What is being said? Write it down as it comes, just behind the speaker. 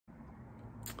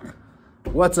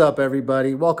What's up,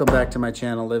 everybody? Welcome back to my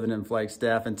channel, Living in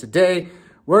Flagstaff. And today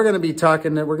we're going to be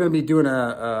doing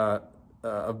a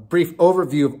brief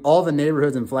overview of all the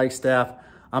neighborhoods in Flagstaff.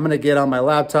 I'm going to get on my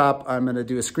laptop. I'm going to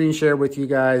do a screen share with you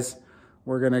guys.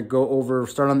 We're going to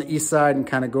start on the east side and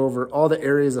kind of go over all the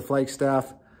areas of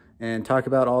Flagstaff and talk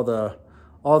about all the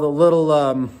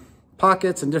little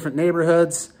pockets and different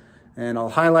neighborhoods. And I'll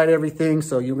highlight everything.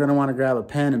 So you're going to want to grab a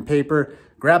pen and paper,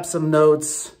 grab some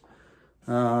notes.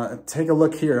 Take a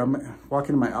look here. I'm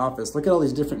walking to my office. Look at all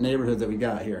these different neighborhoods that we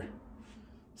got here.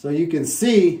 So you can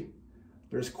see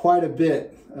there's quite a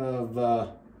bit of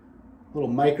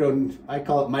little I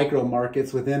call it micro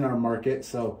markets within our market.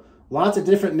 So lots of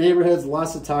different neighborhoods,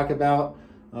 lots to talk about.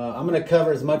 I'm going to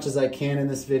cover as much as I can in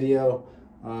this video.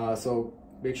 So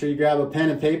make sure you grab a pen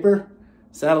and paper,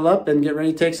 saddle up, and get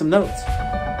ready to take some notes.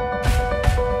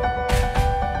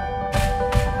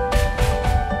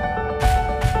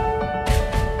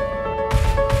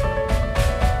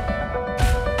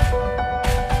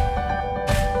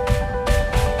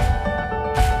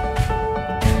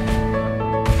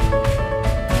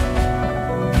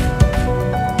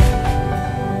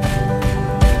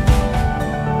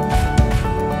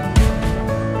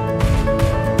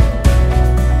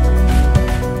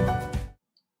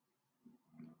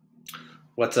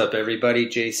 What's up, everybody?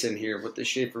 Jason here with the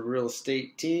Shafor Real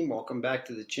Estate team. Welcome back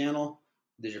to the channel.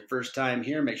 If this is your first time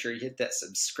here, make sure you hit that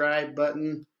subscribe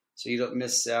button so you don't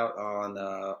miss out on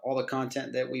all the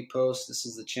content that we post. This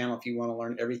is the channel if you want to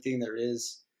learn everything there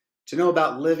is to know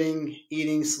about living,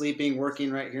 eating, sleeping,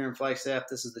 working right here in Flagstaff.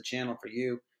 This is the channel for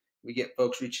you. We get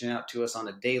folks reaching out to us on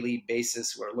a daily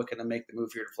basis who are looking to make the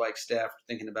move here to Flagstaff,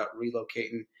 thinking about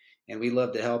relocating. And we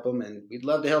love to help them, and we'd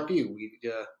love to help you.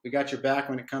 We got your back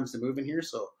when it comes to moving here.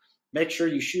 So make sure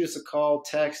you shoot us a call,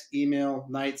 text, email,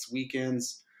 nights,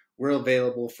 weekends. We're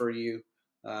available for you,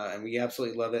 and we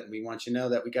absolutely love it. And we want you to know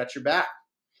that we got your back.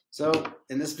 So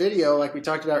in this video, like we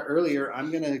talked about earlier,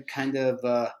 I'm going to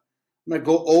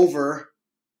go over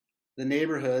the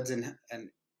neighborhoods and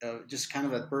just kind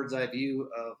of a bird's eye view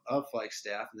of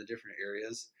Flagstaff and the different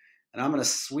areas. And I'm going to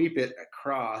sweep it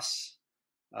across.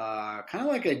 Kind of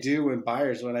like I do when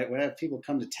buyers, when I have people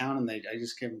come to town and I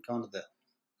just came to the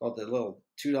little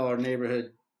 $2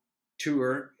 neighborhood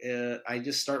tour. I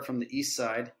just start from the east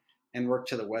side and work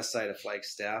to the west side of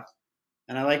Flagstaff.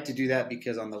 And I like to do that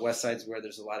because on the west side is where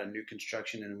there's a lot of new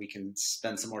construction and we can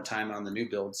spend some more time on the new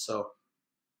builds. So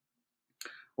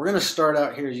we're going to start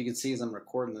out here. As you can see, as I'm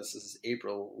recording this is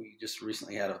April. We just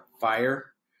recently had a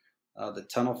fire, the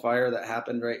tunnel fire that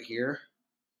happened right here.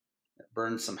 It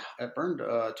burned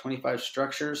 25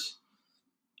 structures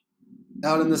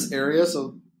out in this area.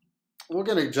 So we're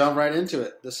going to jump right into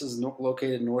it. This is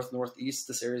located northeast.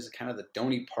 This area is kind of the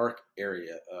Donny Park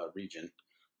area region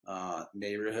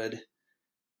neighborhood.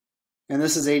 And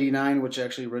this is 89, which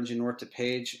actually runs you north to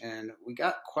Page. And we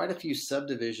got quite a few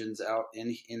subdivisions out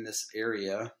in this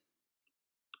area.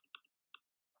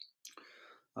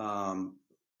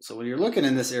 So when you're looking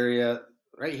in this area,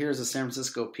 right here is the San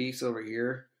Francisco Peaks over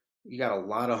here. You got a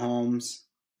lot of homes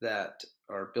that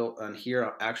are built on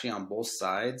here, actually on both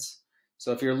sides.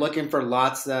 So if you're looking for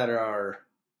lots that are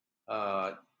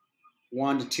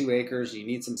 1 to 2 acres, you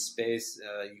need some space.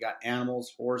 You got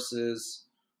animals, horses,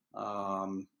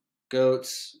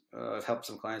 goats. I've helped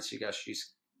some clients.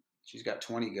 She's got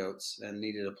 20 goats and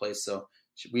needed a place, so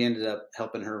we ended up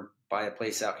helping her buy a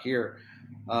place out here.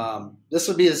 This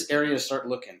would be this area to start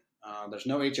looking. There's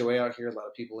no HOA out here. A lot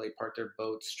of people, they park their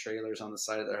boats, trailers on the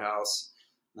side of their house.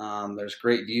 There's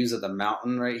great views of the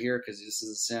mountain right here because this is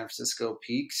the San Francisco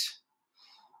Peaks.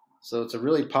 So it's a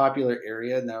really popular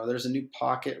area. Now there's a new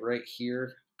pocket right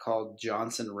here called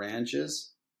Johnson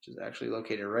Ranches, which is actually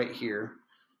located right here.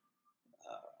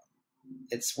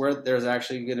 It's where there's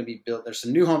actually going to be built. There's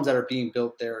some new homes that are being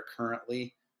built there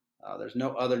currently. There's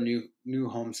no other new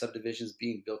home subdivisions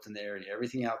being built in the area.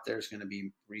 Everything out there is going to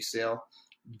be resale.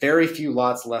 Very few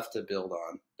lots left to build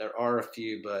on. There are a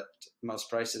few, but most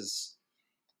prices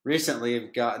recently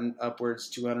have gotten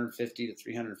upwards $250,000 to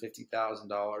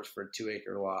 $350,000 for a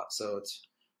 2-acre lot. So it's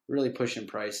really pushing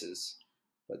prices.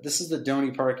 But this is the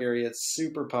Donny Park area. It's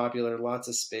super popular, lots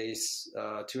of space,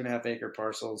 2.5 acre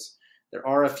parcels. There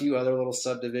are a few other little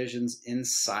subdivisions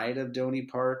inside of Donny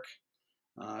Park.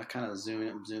 Kind of zoom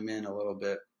in a little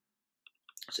bit.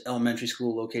 There's an elementary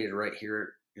school located right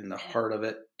here in the heart of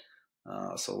it.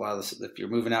 So a lot of this, if you're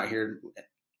moving out here,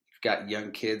 you've got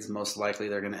young kids, most likely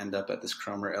they're going to end up at this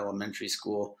Cromer Elementary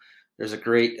School. There's a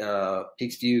great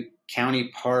Peaks View County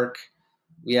Park.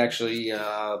 We actually,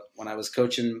 when I was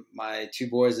coaching my 2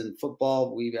 boys in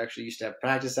football, we actually used to have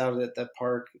practice out at that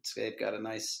park. They've got a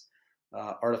nice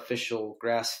artificial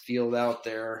grass field out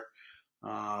there,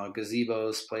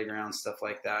 gazebos, playgrounds, stuff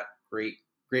like that. Great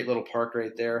little park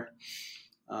right there.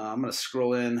 I'm going to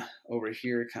scroll in over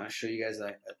here, kind of show you guys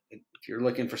that if you're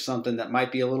looking for something that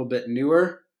might be a little bit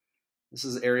newer. This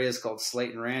is areas called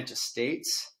Slayton Ranch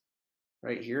Estates.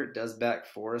 Right here, it does back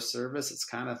Forest Service. It's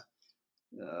kind of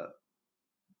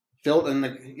built in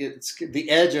it's the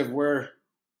edge of where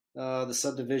the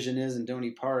subdivision is in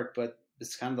Doney Park, but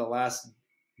it's kind of the last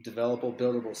developable,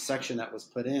 buildable section that was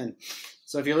put in.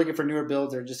 So if you're looking for newer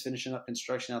builds, they're just finishing up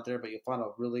construction out there, but you'll find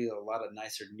a lot of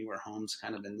nicer, newer homes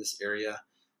kind of in this area.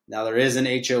 Now there is an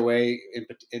HOA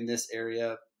in this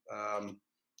area.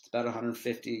 It's about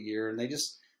 150 a year, and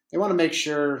they want to make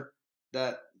sure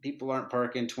that people aren't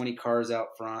parking 20 cars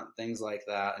out front, things like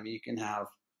that. I mean, you can have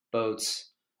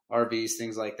boats, RVs,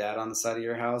 things like that on the side of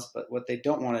your house, but what they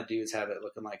don't want to do is have it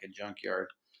looking like a junkyard.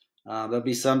 There'll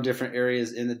be some different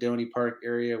areas in the Doney Park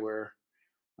area where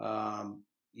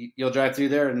you'll drive through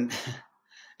there and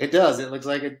it does. It looks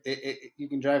like you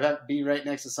can be right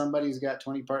next to somebody who's got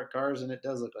 20 parked cars, and it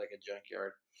does look like a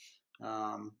junkyard.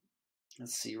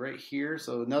 Let's see right here.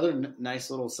 So another nice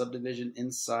little subdivision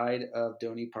inside of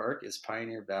Doney Park is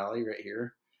Pioneer Valley right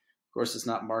here. Of course, it's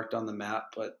not marked on the map,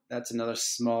 but that's another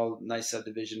small, nice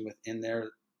subdivision within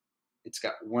there. It's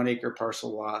got 1 acre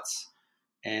parcel lots,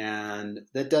 and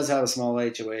that does have a small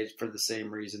HOA for the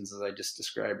same reasons as I just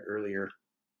described earlier.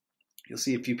 You'll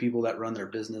see a few people that run their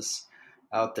business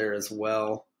out there as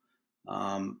well.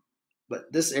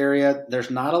 But this area, there's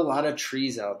not a lot of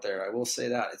trees out there. I will say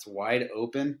that. It's wide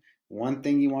open. One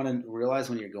thing you want to realize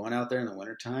when you're going out there in the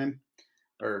wintertime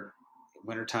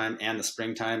and the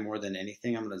springtime more than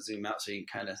anything, I'm going to zoom out so you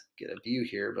can kind of get a view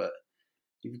here, but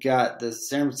you've got the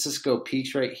San Francisco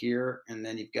Peaks right here, and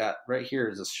then you've got right here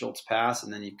is the Schultz Pass,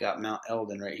 and then you've got Mount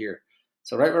Eldon right here.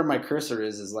 So right where my cursor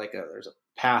is like there's a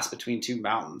pass between two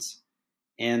mountains,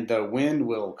 and the wind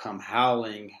will come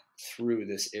howling through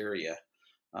this area.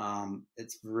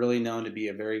 It's really known to be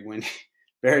a very windy,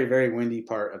 very, very windy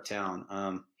part of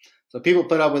town. So people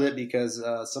put up with it because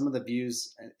some of the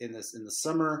views in the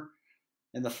summer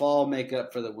and the fall make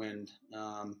up for the wind.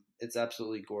 It's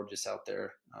absolutely gorgeous out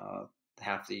there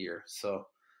half the year. So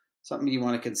something you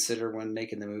want to consider when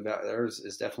making the move out there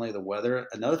is definitely the weather.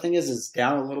 Another thing is it's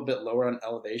down a little bit lower on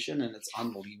elevation, and it's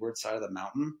on the leeward side of the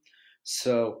mountain.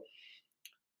 So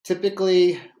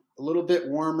typically a little bit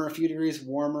warmer, a few degrees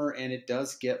warmer, and it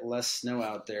does get less snow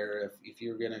out there. If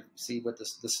you're going to see what the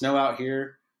snow out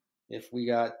here, if we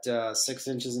got 6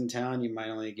 inches in town, you might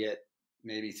only get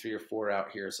maybe 3 or 4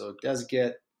 out here. So it does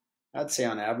get, I'd say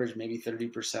on average, maybe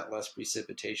 30% less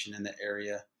precipitation in the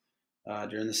area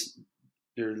during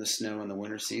the snow and the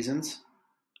winter seasons.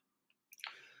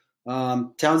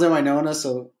 Townsend, Winona.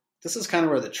 So this is kind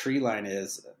of where the tree line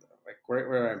is, like right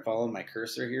where I'm following my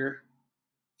cursor here.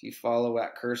 If you follow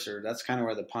that cursor, that's kind of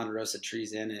where the ponderosa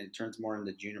tree's in, and it turns more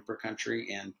into juniper country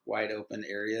and wide open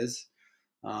areas.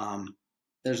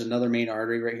 There's another main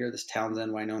artery right here, this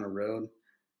Townsend Winona Road.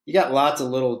 You got lots of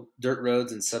little dirt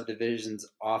roads and subdivisions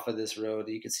off of this road.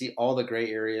 You can see all the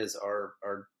gray areas are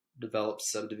developed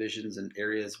subdivisions and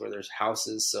areas where there's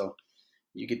houses. So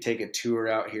you could take a tour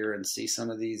out here and see some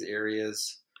of these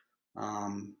areas.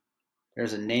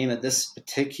 There's a name of this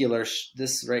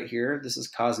right here. This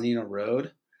is Cosnino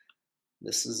Road.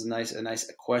 This is a nice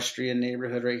equestrian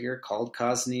neighborhood right here called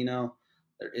Cosnino.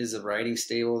 There is a riding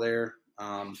stable there,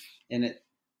 and it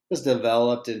was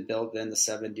developed and built in the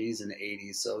 70s and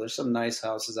 80s. So there's some nice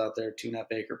houses out there, 2.5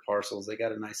 acre parcels. They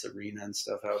got a nice arena and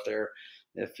stuff out there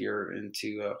if you're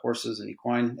into horses and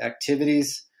equine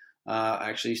activities. I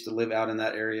actually used to live out in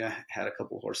that area, had a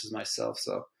couple horses myself,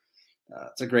 so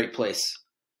it's a great place.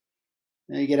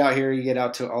 And you get out here, you get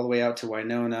all the way out to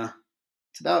Winona.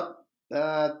 It's about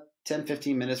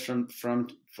 10-15 minutes from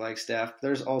Flagstaff.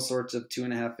 There's all sorts of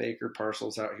 2.5 acre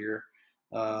parcels out here.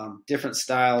 Different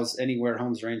styles, anywhere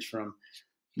homes range from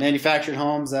manufactured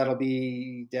homes that'll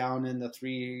be down in the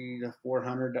 $300,000 to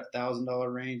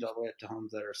 $400,000 range, all the way up to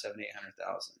homes that are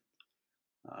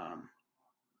 $700,000-800,000.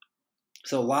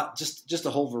 So a lot, just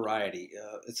a whole variety.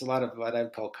 It's a lot of what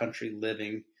I'd call country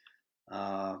living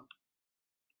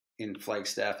in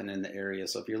Flagstaff and in the area.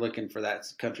 So if you're looking for that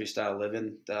country style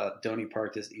living, Doney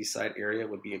Park, this east side area,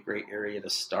 would be a great area to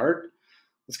start.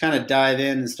 Let's kind of dive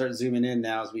in and start zooming in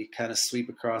now as we kind of sweep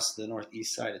across the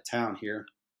northeast side of town here.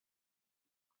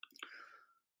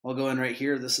 I'll go in right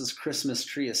here. This is Christmas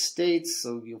Tree Estates,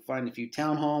 so you'll find a few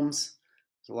townhomes.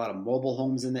 There's a lot of mobile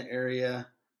homes in the area.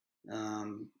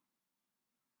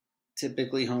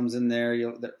 Typically homes in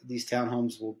there, these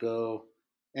townhomes will go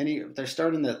they're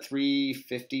starting the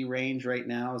 350 range right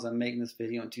now. As I'm making this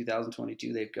video in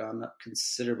 2022, they've gone up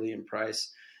considerably in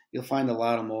price. You'll find a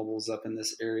lot of mobiles up in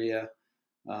this area.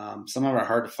 Some of them are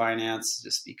hard to finance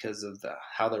just because of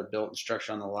how they're built and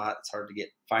structured on the lot. It's hard to get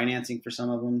financing for some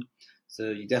of them. So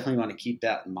you definitely want to keep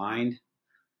that in mind.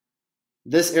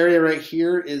 This area right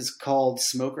here is called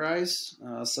Smoke Rise,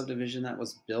 a subdivision that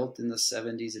was built in the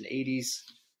 70s and 80s.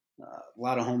 A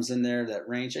lot of homes in there that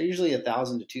range usually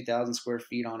 1,000 to 2,000 square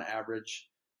feet on average.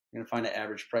 You're going to find an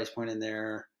average price point in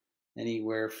there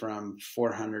anywhere from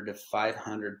 400 to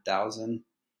 500,000.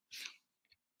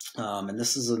 And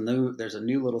this is there's a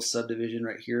new little subdivision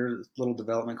right here, this little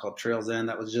development called Trails End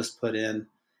that was just put in.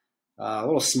 A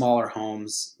little smaller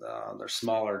homes. They're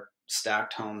smaller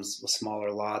stacked homes with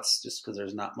smaller lots just because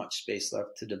there's not much space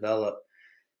left to develop.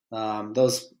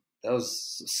 Those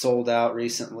sold out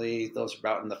recently. Those are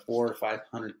about in the $400,000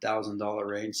 to $500,000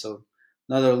 range. So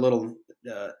another little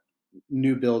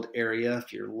new build area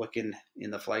if you're looking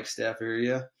in the Flagstaff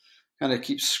area. Kind of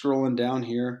keep scrolling down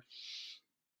here.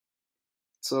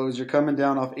 So as you're coming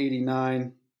down off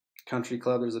 89 Country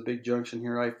Club, there's a big junction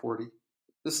here, I-40.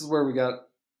 This is where we got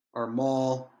our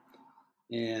mall,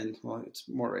 and well, it's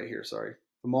more right here, sorry.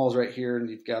 The mall's right here, and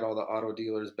you've got all the auto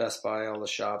dealers, Best Buy, all the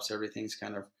shops, everything's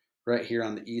kind of right here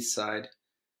on the east side.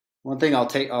 One thing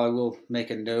I will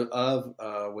make a note of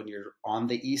when you're on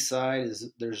the east side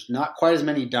is there's not quite as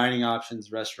many dining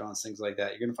options, restaurants, things like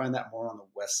that. You're going to find that more on the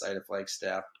west side of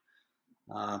Flagstaff,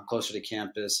 closer to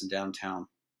campus and downtown.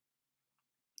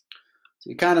 So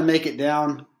you kind of make it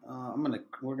down.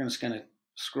 We're just gonna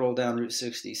scroll down Route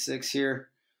 66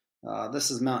 here. This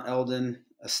is Mount Eldon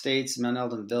Estates, Mount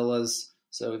Eldon Villas.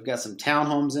 So we've got some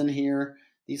townhomes in here.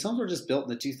 These homes were just built in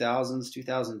the 2000s,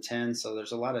 2010. So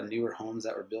there's a lot of newer homes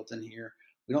that were built in here.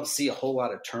 We don't see a whole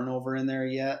lot of turnover in there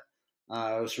yet.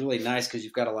 It was really nice because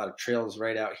you've got a lot of trails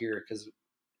right out here because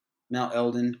Mount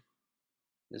Eldon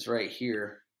is right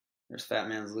here. There's Fat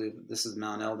Man's Loop. This is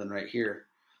Mount Eldon right here.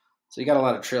 So you got a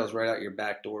lot of trails right out your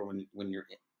back door when you're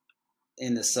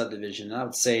in this subdivision. And I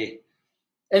would say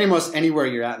almost anywhere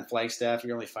you're at in Flagstaff,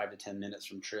 you're only 5 to 10 minutes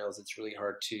from trails. It's really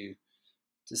hard to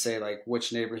say like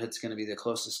which neighborhood's going to be the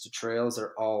closest to trails.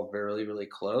 They're all really, really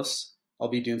close. I'll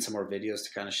be doing some more videos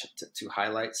to kind of to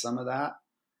highlight some of that.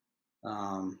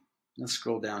 Let's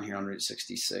scroll down here on Route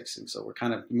 66. And so we're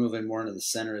kind of moving more into the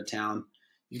center of town.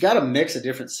 You've got a mix of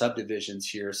different subdivisions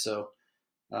here. So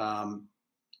a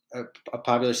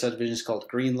popular subdivision is called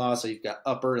Greenlaw. So you've got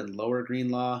Upper and Lower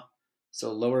Greenlaw.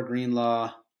 So Lower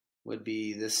Greenlaw would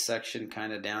be this section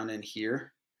kind of down in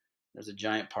here. There's a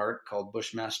giant park called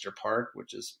Bushmaster Park,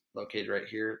 which is located right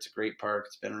here. It's a great park.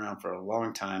 It's been around for a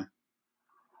long time.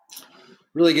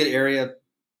 Really good area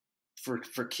for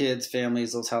kids,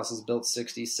 families. Those houses built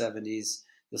 60s, 70s.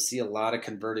 You'll see a lot of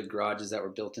converted garages that were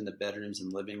built into bedrooms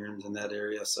and living rooms in that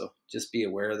area. So just be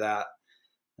aware of that.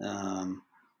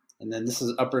 And then this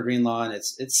is Upper Greenlaw, and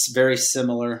it's very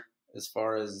similar as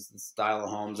far as the style of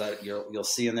homes that you'll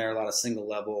see in there. A lot of single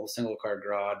car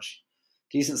garage,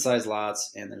 decent sized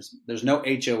lots, and there's no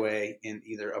HOA in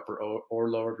either Upper or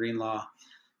Lower Greenlaw.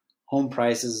 Home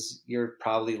prices, you're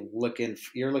looking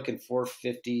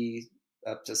 450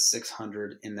 up to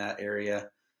 600 in that area.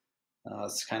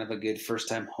 It's kind of a good first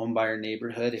time home buyer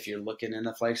neighborhood if you're looking in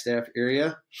the Flagstaff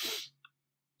area.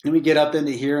 Then we get up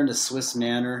into here into Swiss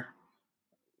Manor,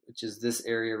 which is this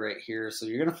area right here. So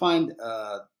you're going to find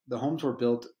the homes were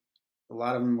built, a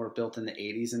lot of them were built in the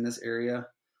 80s in this area.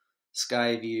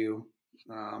 Skyview,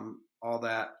 all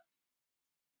that.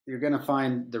 You're going to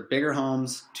find they're bigger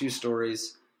homes, 2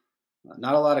 stories.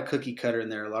 Not a lot of cookie cutter in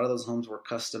there. A lot of those homes were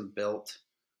custom built.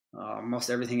 Most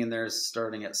everything in there is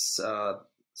starting at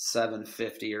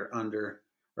 $750 or under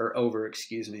or over,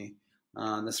 excuse me.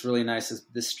 This really nice is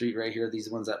this street right here. These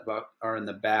ones that are in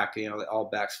the back, all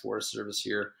backs Forest Service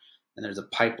here. And there's a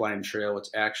pipeline trail which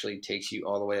actually takes you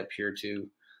all the way up here to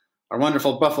our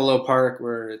wonderful Buffalo Park,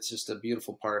 where it's just a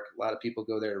beautiful park. A lot of people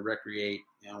go there to recreate.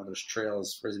 There's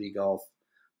trails, frisbee golf.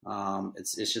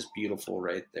 It's just beautiful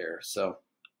right there. So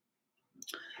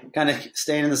kind of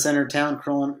staying in the center of town,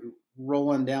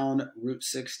 rolling down Route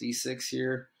 66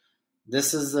 here.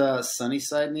 This is the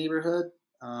Sunnyside neighborhood.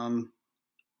 I'll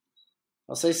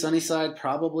say Sunnyside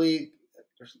probably.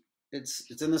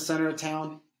 It's in the center of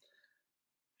town.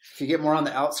 If you get more on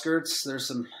the outskirts, there's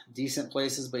some decent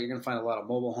places, but you're going to find a lot of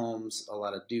mobile homes, a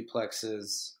lot of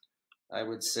duplexes. I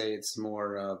would say it's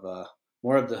more of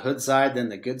the hood side than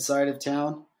the good side of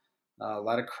town. A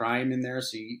lot of crime in there,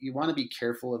 so you want to be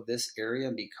careful of this area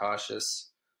and be cautious.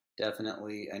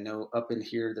 Definitely, I know up in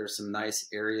here there's some nice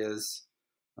areas.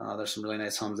 There's some really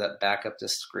nice homes that back up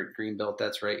this great green belt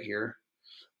that's right here.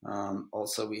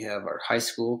 Also, we have our high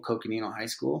school, Coconino High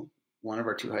School. One of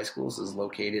our two high schools is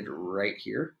located right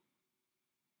here.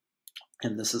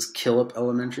 And this is Killip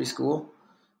Elementary School.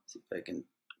 Let's see if I can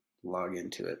log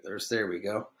into it. There we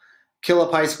go.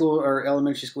 Killip High School or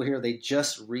elementary school here. They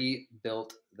just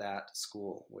rebuilt that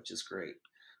school, which is great.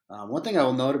 One thing I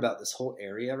will note about this whole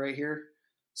area right here.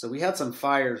 So we had some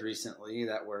fires recently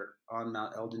that were on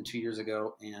Mount Eldon 2 years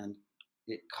ago, and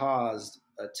it caused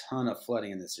a ton of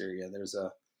flooding in this area. There's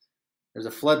a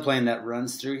floodplain that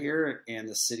runs through here, and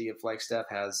the city of Flagstaff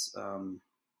has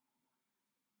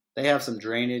they have some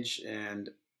drainage. And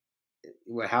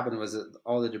what happened was that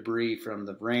all the debris from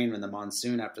the rain and the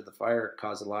monsoon after the fire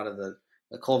caused a lot of the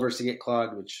culverts to get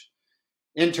clogged, which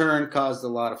in turn caused a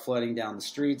lot of flooding down the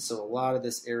streets. So a lot of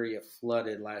this area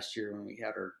flooded last year when we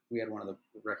had one of the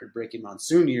record-breaking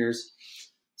monsoon years.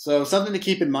 So something to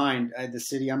keep in mind. The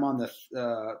city, I'm on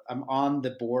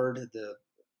the board.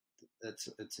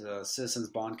 It's a Citizens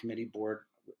Bond Committee board.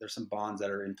 There's some bonds that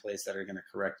are in place that are going to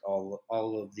correct all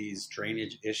of these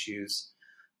drainage issues.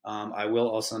 I will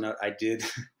also note I did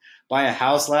buy a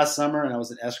house last summer, and I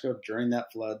was in escrow during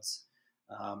that floods.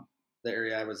 The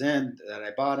area I was in, that I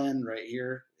bought in right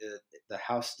here, the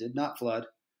house did not flood.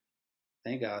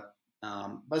 Thank God.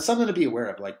 But it's something to be aware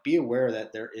of. Like, be aware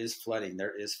that there is flooding.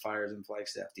 There is fires in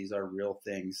Flagstaff. These are real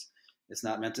things. It's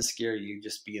not meant to scare you.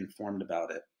 Just be informed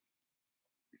about it.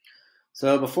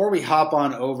 So before we hop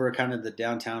on over kind of the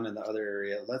downtown and the other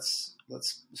area, let's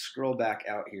scroll back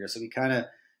out here. So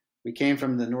we came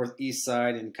from the northeast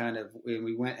side, and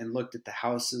we went and looked at the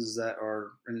houses that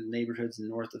are in the neighborhoods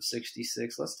north of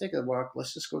 66. Let's take a walk.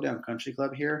 Let's just go down Country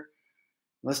Club here.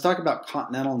 Let's talk about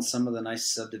Continental and some of the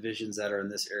nice subdivisions that are in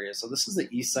this area. So this is the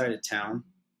east side of town.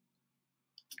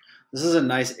 This is a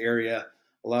nice area.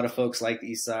 A lot of folks like the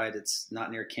east side. It's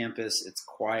not near campus. It's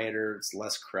quieter. It's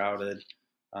less crowded.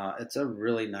 It's a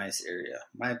really nice area.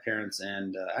 My parents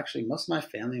and actually most of my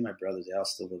family and my brothers, they all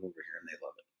still live over here, and they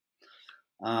love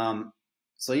it.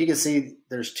 So you can see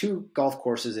there's 2 golf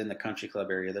courses in the Country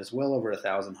Club area. There's well over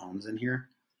 1,000 homes in here.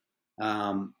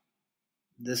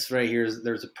 This right here is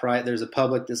there's a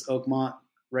public, this Oakmont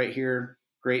right here,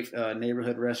 great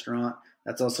neighborhood restaurant.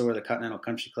 That's also where the Continental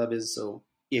Country Club is. So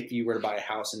if you were to buy a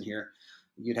house in here,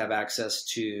 you'd have access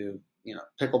to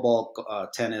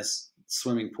pickleball, tennis,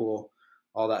 swimming pool,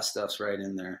 all that stuff's right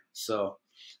in there. So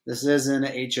this is in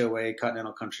a HOA,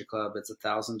 Continental Country Club. It's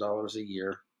 $1,000 a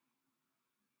year.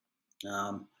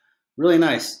 Really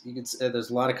nice. You can see there's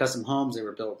a lot of custom homes. They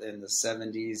were built in the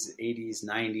 70s, 80s,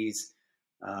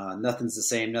 90s. Nothing's the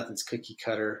same. Nothing's cookie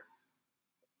cutter.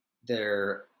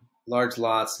 They're large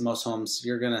lots. Most homes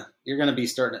you're gonna be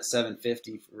starting at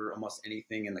 $750 for almost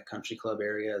anything in the Country Club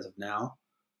area as of now.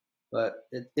 But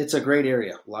it's a great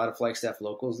area. A lot of Flagstaff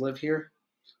locals live here.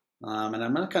 And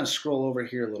I'm gonna kind of scroll over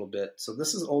here a little bit. So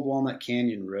this is Old Walnut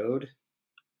Canyon Road.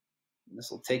 This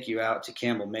will take you out to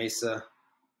Campbell Mesa.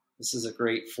 This is a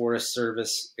great Forest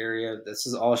Service area. This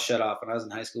is all shut off. When I was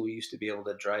in high school, we used to be able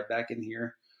to drive back in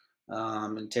here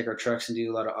and take our trucks and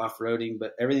do a lot of off-roading,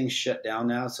 but everything's shut down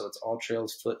now, so it's all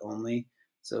trails, foot only.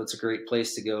 So it's a great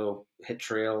place to go hit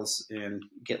trails and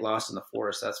get lost in the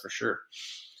forest, that's for sure.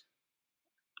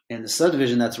 And the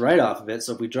subdivision that's right off of it,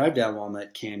 so if we drive down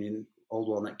Walnut Canyon, Old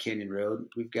Walnut Canyon Road,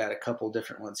 we've got a couple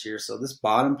different ones here. So this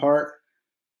bottom part,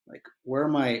 like where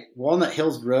my Walnut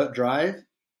Hills Drive,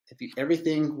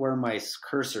 everything where my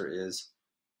cursor is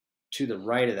to the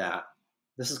right of that,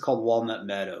 this is called Walnut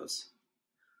Meadows.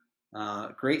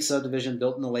 Great subdivision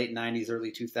built in the late 90s,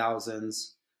 early 2000s.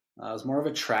 It was more of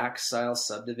a tract style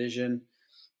subdivision.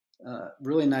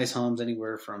 Really nice homes,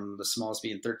 anywhere from the smallest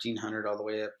being 1,300 all the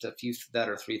way up to a few that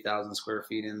are 3,000 square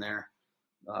feet in there.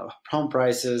 Home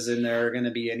prices in there are going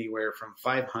to be anywhere from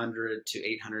 500 to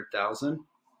 800,000.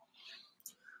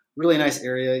 Really nice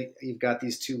area. You've got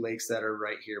these 2 lakes that are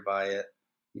right here by it.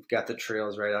 You've got the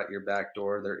trails right out your back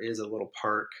door. There is a little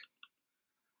park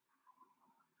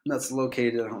that's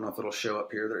located, I don't know if it'll show up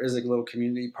here. There is a little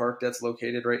community park that's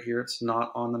located right here. It's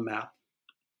not on the map.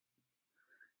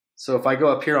 So if I go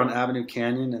up here on Avenue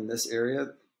Canyon in this area,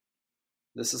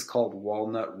 this is called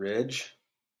Walnut Ridge.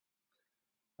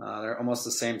 They're almost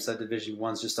the same subdivision.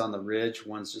 One's just on the ridge,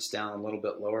 one's just down a little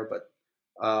bit lower. But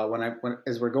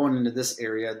as we're going into this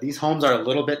area, these homes are a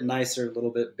little bit nicer, a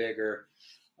little bit bigger,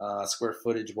 square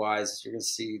footage wise. You're going to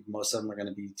see most of them are going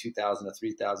to be 2,000 to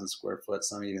 3,000 square foot,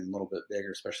 some even a little bit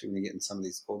bigger, especially when you get in some of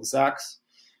these cul-de-sacs.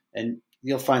 And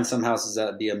you'll find some houses that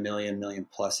would be $1 million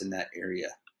plus in that area.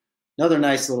 Another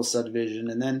nice little subdivision.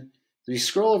 And then if you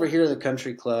scroll over here to the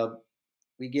Country Club,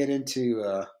 we get into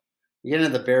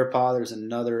the Bear Paw. There's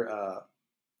another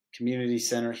community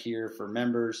center here for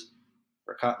members,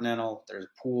 for Continental. There's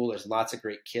a pool. There's lots of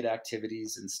great kid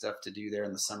activities and stuff to do there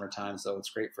in the summertime. So it's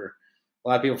great for a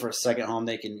lot of people for a second home.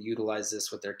 They can utilize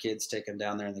this with their kids, take them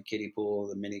down there in the kiddie pool,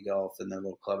 the mini golf, and their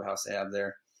little clubhouse they have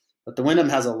there. But the Wyndham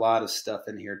has a lot of stuff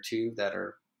in here too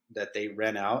that they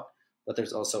rent out. But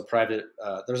there's also private.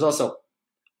 There's also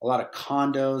a lot of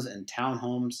condos and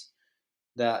townhomes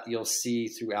that you'll see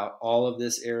throughout all of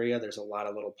this area. There's a lot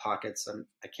of little pockets.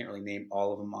 I can't really name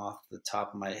all of them off the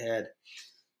top of my head.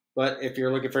 But if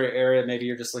you're looking for an area, maybe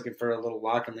you're just looking for a little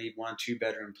lock and leave 1-2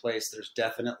 bedroom place, there's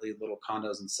definitely little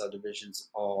condos and subdivisions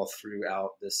all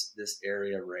throughout this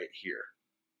area right here.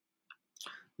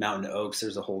 Mountain Oaks,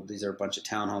 these are a bunch of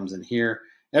townhomes in here.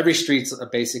 Every street's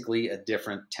basically a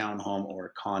different townhome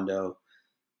or condo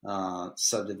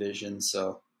subdivision.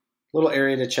 So little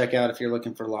area to check out if you're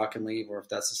looking for lock and leave, or if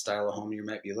that's the style of home you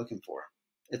might be looking for.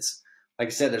 It's like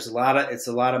I said, it's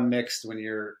a lot of mixed when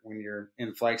you're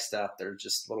in Flagstaff. There's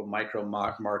just little micro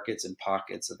markets and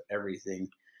pockets of everything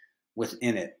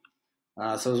within it.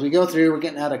 So as we go through, we're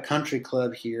getting out of Country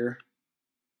Club here.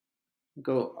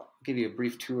 I'll give you a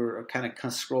brief tour, or kind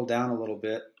of scroll down a little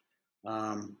bit.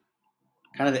 Kind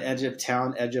of the edge of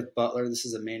town, edge of Butler. This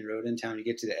is a main road in town. You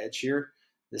get to the edge here.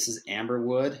 This is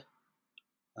Amberwood.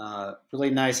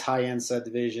 Really nice high-end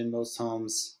subdivision. Most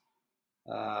homes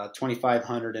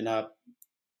 2,500 and up,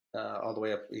 all the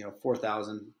way up,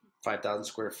 4,000, 5,000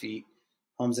 square feet.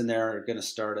 Homes in there are going to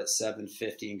start at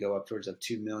 750 and go up towards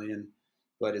 $2 million.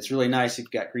 But it's really nice. You've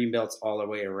got green belts all the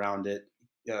way around it.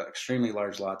 Extremely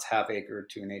large lots, half acre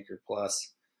to an acre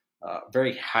plus.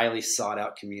 Very highly sought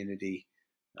out community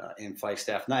in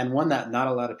Flagstaff, and one that not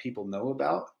a lot of people know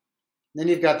about. And then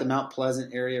you've got the Mount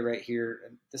Pleasant area right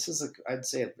here. This is, I'd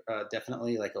say,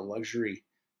 definitely like a luxury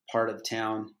part of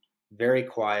town. Very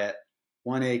quiet,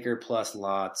 1 acre plus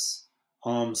lots,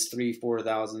 homes 3,000,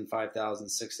 4,000, 5,000,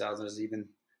 6,000. There's even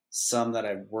some that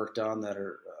I've worked on that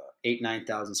are 8,000,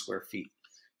 9,000 square feet.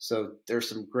 So there's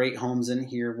some great homes in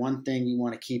here. One thing you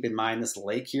want to keep in mind: this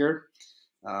lake here.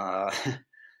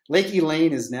 Lake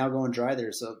Elaine is now going dry.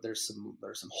 There's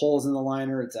some holes in the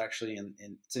liner. It's actually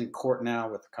it's in court now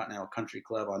with the Continental Country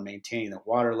Club on maintaining the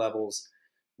water levels.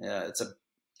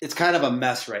 It's kind of a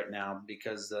mess right now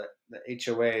because the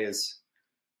HOA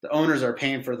the owners are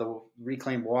paying for the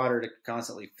reclaimed water to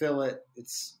constantly fill it.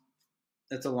 It's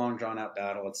a long drawn out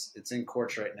battle. It's in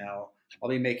courts right now. I'll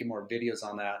be making more videos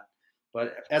on that.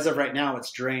 But as of right now,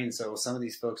 it's drained. So some of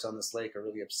these folks on this lake are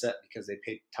really upset because they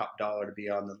paid top dollar to be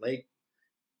on the lake.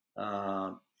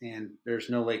 And there's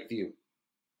no lake view.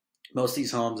 Most of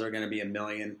these homes are going to be $1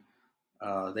 million.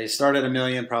 They start at $1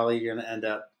 million, probably you're going to end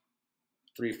up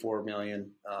 $3-4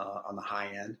 million on the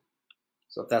high end.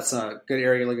 So if that's a good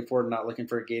area you're looking for, not looking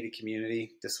for a gated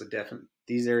community, this would definitely,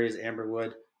 these areas,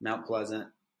 Amberwood, Mount Pleasant,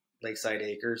 Lakeside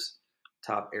Acres,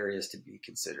 top areas to be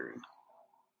considering.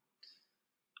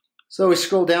 So we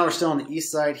scroll down, we're still on the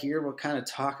east side here. We'll kind of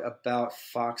talk about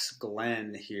Fox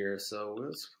Glen here. So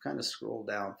let's kind of scroll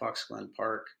down. Fox Glen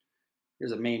Park.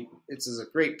 Here's this is a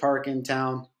great park in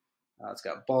town. It's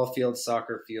got ball fields,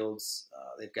 soccer fields.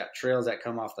 They've got trails that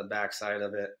come off the backside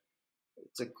of it.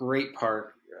 It's a great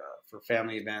park for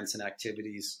family events and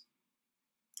activities.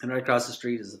 And right across the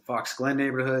street is the Fox Glen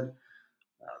neighborhood.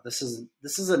 This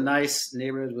is a nice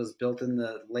neighborhood. It was built in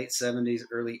the late 70s,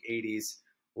 early 80s.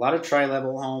 A lot of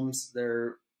tri-level homes.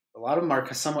 A lot of them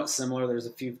are somewhat similar. There's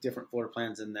a few different floor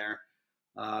plans in there.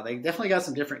 They definitely got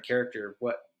some different character.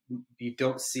 What you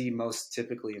don't see most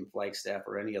typically in Flagstaff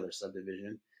or any other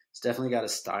subdivision. It's definitely got a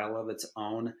style of its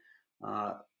own.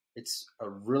 It's a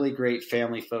really great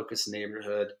family-focused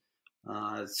neighborhood.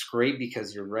 It's great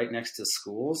because you're right next to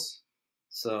schools.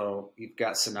 So you've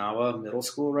got Sanawa Middle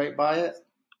School right by it.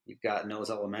 You've got Nose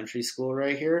Elementary School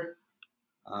right here.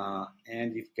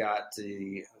 And you've got let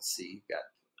me see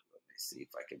if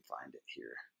I can find it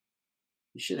here.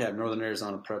 You should have Northern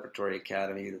Arizona Preparatory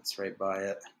Academy that's right by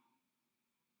it.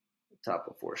 Top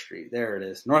of 4th Street. There it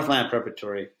is. Northland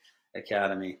Preparatory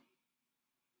Academy.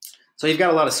 So you've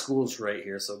got a lot of schools right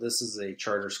here. So this is a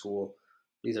charter school.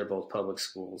 These are both public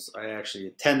schools. I actually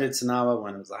attended Sanawa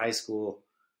when it was a high school.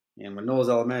 And when Knowles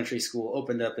Elementary School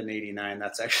opened up in '89,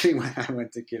 that's actually when I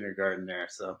went to kindergarten there.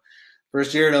 So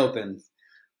first year it opened.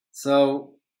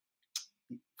 So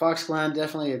Fox Glen,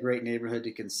 definitely a great neighborhood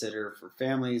to consider for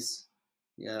families.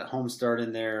 Yeah, homes start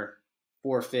in there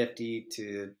 $450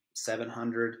 to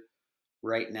 $700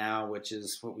 right now, which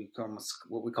is what we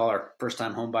call our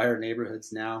first-time home buyer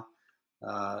neighborhoods now,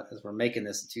 as we're making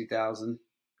this in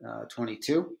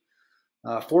 2022.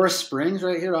 Forest Springs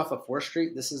right here off of 4th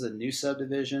Street. This is a new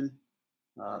subdivision.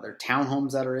 There are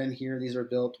townhomes that are in here. These are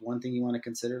built. One thing you want to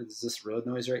consider is this road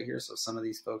noise right here. So some of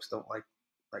these folks don't like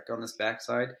like on this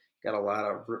backside, got a lot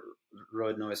of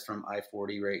road noise from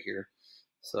I-40 right here.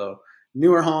 So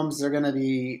newer homes, they're going to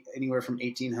be anywhere from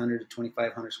 1,800 to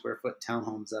 2,500 square foot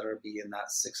townhomes that are be in that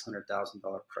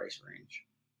 $600,000 price range.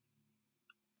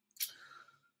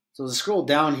 So to scroll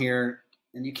down here,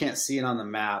 and you can't see it on the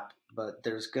map, but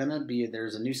there's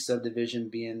a new subdivision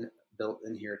being built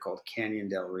in here called Canyon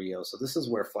del Rio. So this is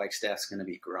where Flagstaff's going to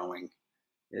be growing,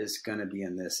 is going to be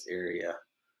in this area.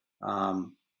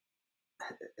 The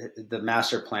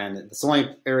master plan, it's the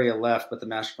only area left, but the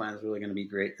master plan is really going to be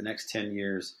great the next 10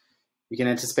 years. You can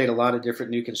anticipate a lot of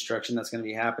different new construction that's going to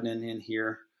be happening in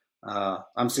here.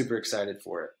 I'm super excited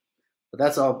for it. But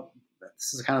that's all.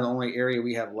 This is kind of the only area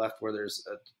we have left where there's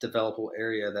a developable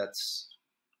area that's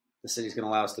the city's going to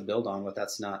allow us to build on, but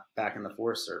that's not back in the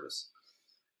Forest Service.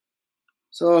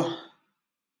 So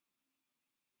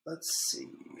let's see.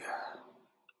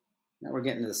 Now we're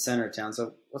getting to the center of town.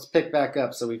 So let's pick back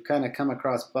up. So we've kind of come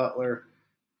across Butler.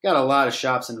 Got a lot of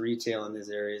shops and retail in these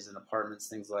areas and apartments,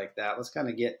 things like that. Let's kind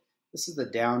of get, this is the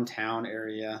downtown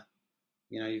area.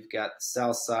 You know, you've got the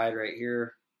south side right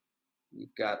here.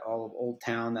 You've got all of Old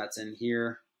Town that's in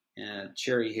here, and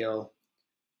Cherry Hill.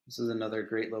 This is another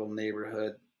great little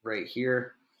neighborhood right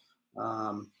here.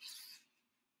 A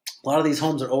lot of these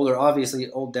homes are older. Obviously,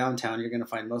 old downtown, you're going to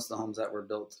find most of the homes that were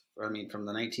built, I mean, from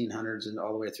the 1900s and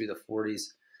all the way through the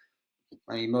 40s.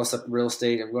 I mean, most of real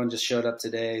estate, everyone just showed up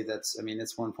today. That's, I mean,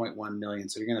 it's 1.1 million.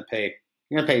 So you're going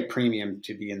to pay premium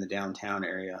to be in the downtown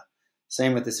area.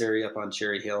 Same with this area up on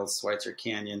Cherry Hill, Schweitzer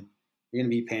Canyon. You're going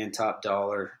to be paying top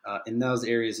dollar in those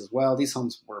areas as well. These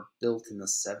homes were built in the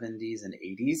 70s and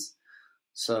 80s.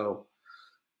 So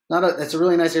it's a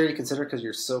really nice area to consider because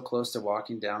you're so close to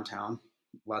walking downtown.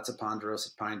 Lots of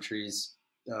ponderosa pine trees,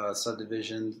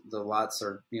 subdivision. The lots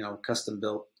are, you know, custom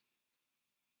built.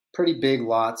 Pretty big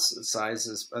lots,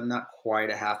 sizes, not quite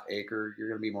a half acre. You're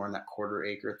going to be more in that quarter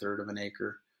acre, third of an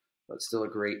acre, but still a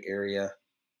great area.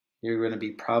 You're going to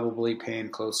be probably paying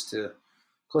close to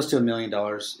 $1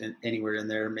 million anywhere in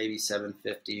there, maybe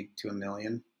 750 to $1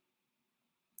 million.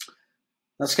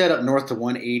 Let's get up north to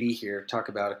 180 here. Talk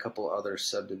about a couple other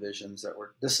subdivisions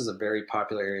this is a very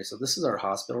popular area. So this is our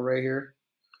hospital right here.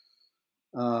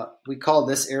 We call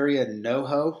this area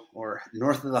NoHo, or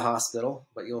north of the hospital,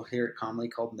 but you'll hear it commonly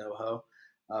called NoHo.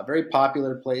 Very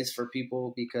popular place for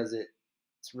people because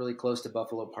it's really close to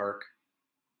Buffalo Park.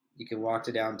 You can walk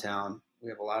to downtown. We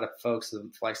have a lot of folks.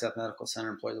 The Flagstaff Medical Center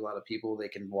employs a lot of people. They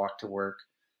can walk to work.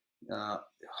 A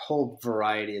whole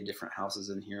variety of different houses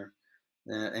in here,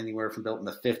 anywhere from built in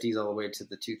the 50s all the way to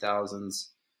the 2000s.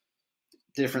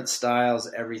 Different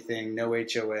styles, everything. No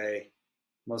HOA.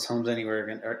 Most homes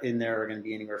anywhere in there are going to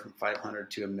be anywhere from 500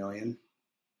 to $1 million.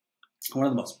 One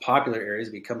of the most popular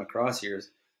areas we come across here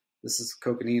this is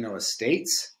Coconino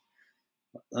Estates.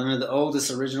 One of the oldest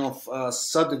original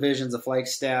subdivisions of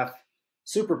Flagstaff.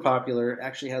 Super popular.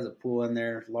 Actually has a pool in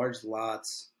there. Large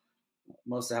lots.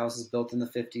 Most of the houses built in the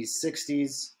 50s,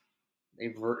 60s.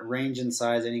 They range in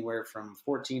size anywhere from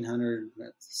 1,400.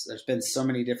 There's been so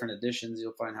many different additions.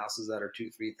 You'll find houses that are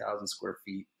 2,000 to 3,000 square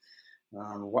feet.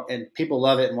 And people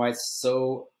love it, and why it's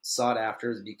so sought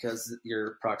after is because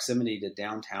your proximity to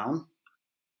downtown.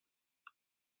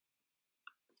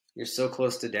 You're so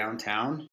close to downtown